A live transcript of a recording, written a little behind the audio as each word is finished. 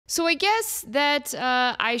So I guess that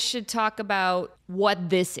I should talk about what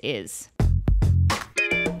this is.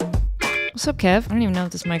 What's up, Kev? I don't even know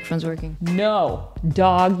if this microphone's working. No.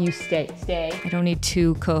 Dog, you stay. Stay. I don't need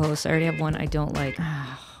two co-hosts. I already have one I don't like.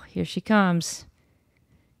 Oh, here she comes.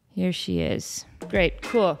 Here she is. Great.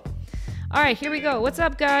 Cool. All right, here we go. What's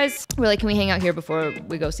up, guys? We're like, can we hang out here before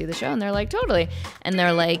we go see the show? And they're like, totally. And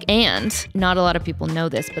they're like, and not a lot of people know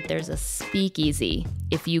this, but there's a speakeasy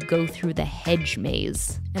if you go through the hedge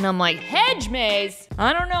maze. And I'm like, hedge maze?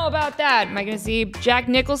 I don't know about that. Am I gonna see Jack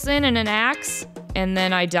Nicholson and an axe and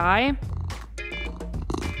then I die? Too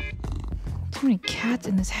many cats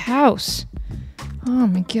in this house. Oh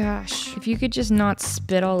my gosh. If you could just not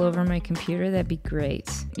spit all over my computer, that'd be great.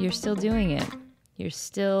 You're still doing it. You're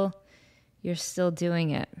still doing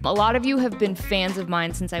it. A lot of you have been fans of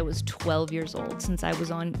mine since I was 12 years old, since I was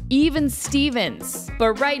on Even Stevens.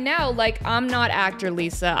 But right now, like, I'm not actor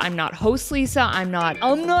Lisa, I'm not host Lisa, I'm not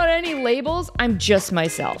any labels, I'm just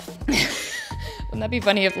myself. Wouldn't that be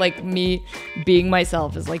funny if like me being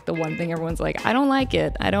myself is like the one thing everyone's like, I don't like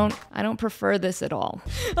it. I don't prefer this at all.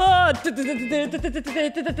 Oh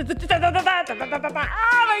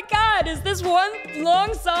my God, is this one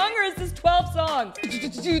long song or is this 12 songs?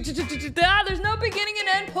 There's no beginning and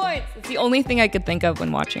end points. It's the only thing I could think of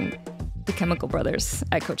when watching the Chemical Brothers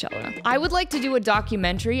at Coachella. I would like to do a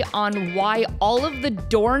documentary on why all of the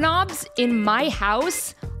doorknobs in my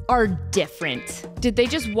house are different. Did they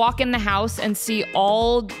just walk in the house and see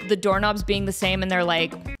all the doorknobs being the same and they're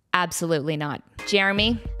like, absolutely not.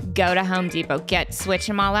 Jeremy, go to Home Depot, switch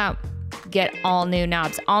them all out. Get all new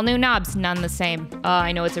knobs, none the same.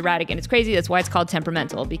 I know it's erratic and it's crazy. That's why it's called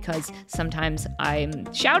Temperamental, because sometimes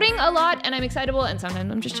I'm shouting a lot and I'm excitable and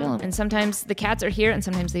sometimes I'm just chilling. And sometimes the cats are here and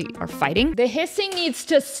sometimes they are fighting. The hissing needs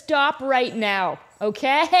to stop right now.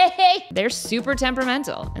 Okay? They're super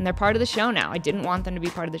temperamental and they're part of the show now. I didn't want them to be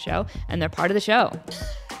part of the show and they're part of the show.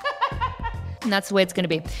 And that's the way it's gonna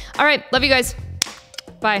be. All right, love you guys.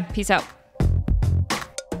 Bye, peace out.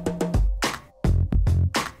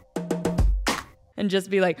 And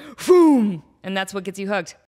just be like, boom, and that's what gets you hooked.